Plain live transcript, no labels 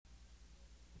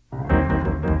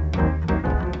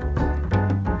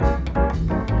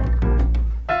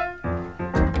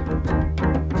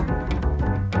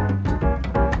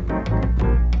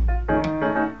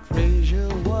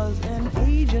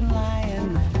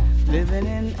living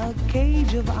in a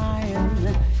cage of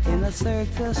iron in a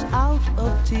circus out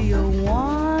of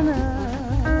Tijuana.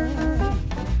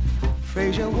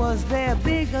 Frazier was their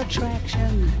big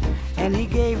attraction, and he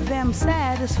gave them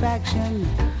satisfaction,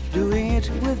 doing it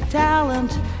with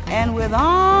talent and with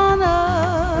honor.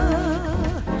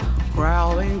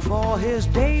 Growling for his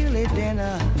daily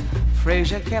dinner,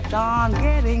 Frazier kept on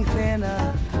getting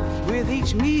thinner with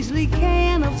each measly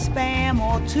can of Spam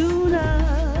or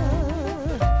tuna.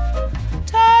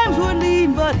 Times were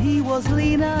lean, but he was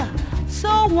leaner.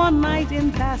 So one night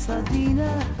in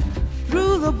Pasadena,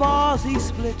 through the bars he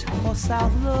split for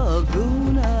South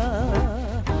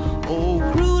Laguna. Oh,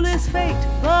 cruel is fate,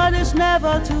 but it's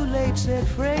never too late, said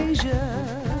Frazier.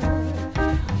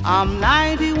 I'm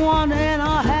 91 and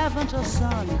I haven't a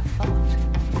son,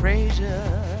 thought Frazier.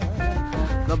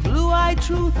 The blue-eyed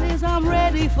truth is I'm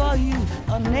ready for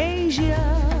euthanasia.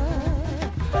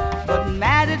 But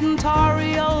mad at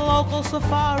Atari, a local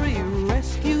safari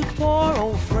rescued poor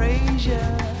old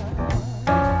Frazier.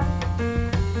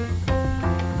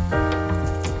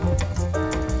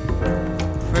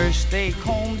 First they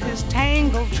combed his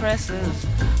tangled tresses,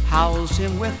 housed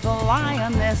him with the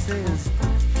lionesses,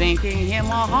 thinking him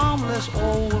a harmless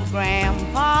old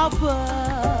grandpapa.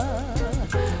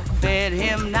 Fed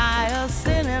him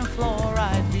niacin and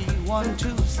fluoride, B1,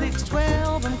 2, 6,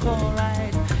 12 and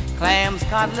chloride, clams,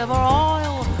 cod liver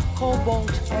oil,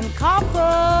 cobalt and copper.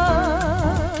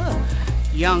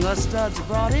 Younger studs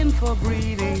brought in for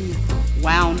breeding,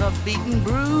 wound up beaten,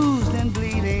 bruised and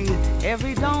bleeding.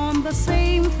 Every dawn the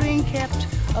same thing kept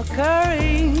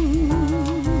occurring.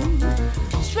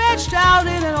 Stretched out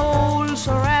in an old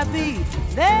serape,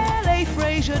 there lay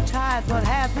Frazier tied but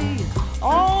happy,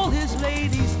 all his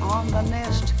ladies on the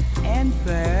nest and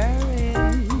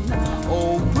purring.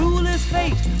 Oh, cruel is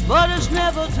fate, but it's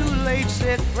never too late,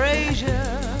 said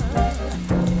Frazier.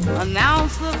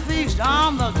 Announce the feast,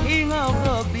 I'm the king of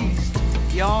the beast,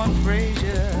 yawned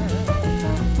Frazier.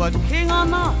 But king or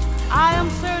not, I am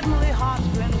certainly hot,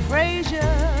 grinned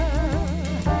Frazier.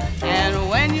 And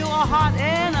when you are hot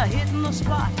and a hitting the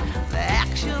spot, the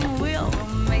action will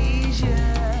amaze you.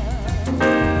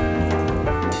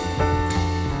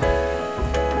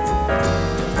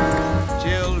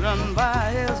 Children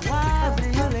by his wife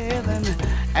 11,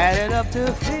 added up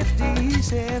to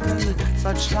 57.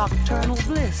 Such nocturnal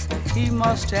bliss he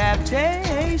must have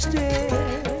tasted.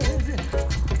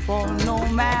 For no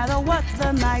matter what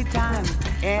the nighttime,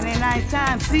 any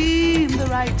nighttime seemed the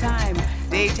right time.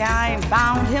 Daytime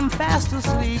found him fast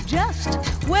asleep, just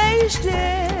wasted.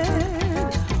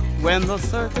 When the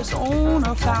circus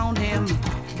owner found him,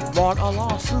 brought a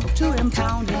lawsuit to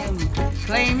impound him,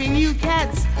 claiming you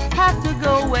cats have to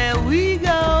go where we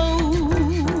go.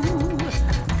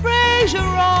 Frazier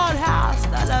roared,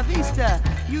 hasta la vista.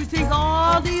 You think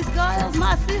all these girls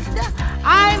my sister?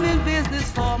 I'm in business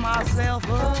for myself,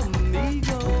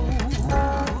 amigo.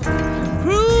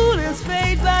 Cruel is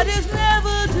fate, but it's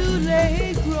never too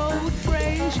late, wrote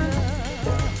Frazier.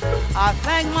 I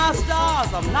thank my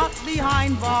stars I'm not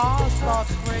behind bars, thought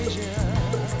Frazier.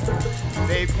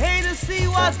 They pay to see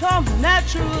what comes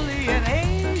naturally in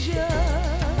Asia.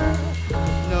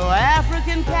 No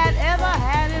African cat ever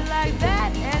had it like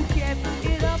that and kept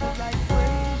it up like Frazier.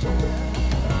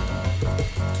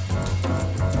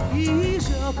 He's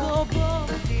up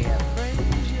above, dear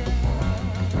Frazier,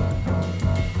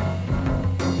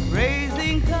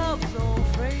 raising cubs, old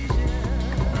Frazier.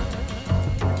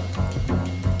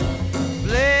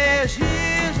 Bless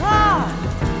his heart,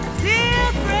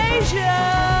 dear Frazier,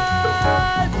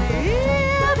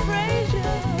 dear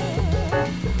Frazier,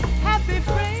 happy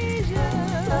Frazier,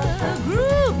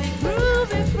 groovy,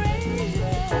 groovy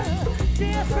Frazier,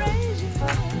 dear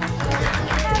Frazier.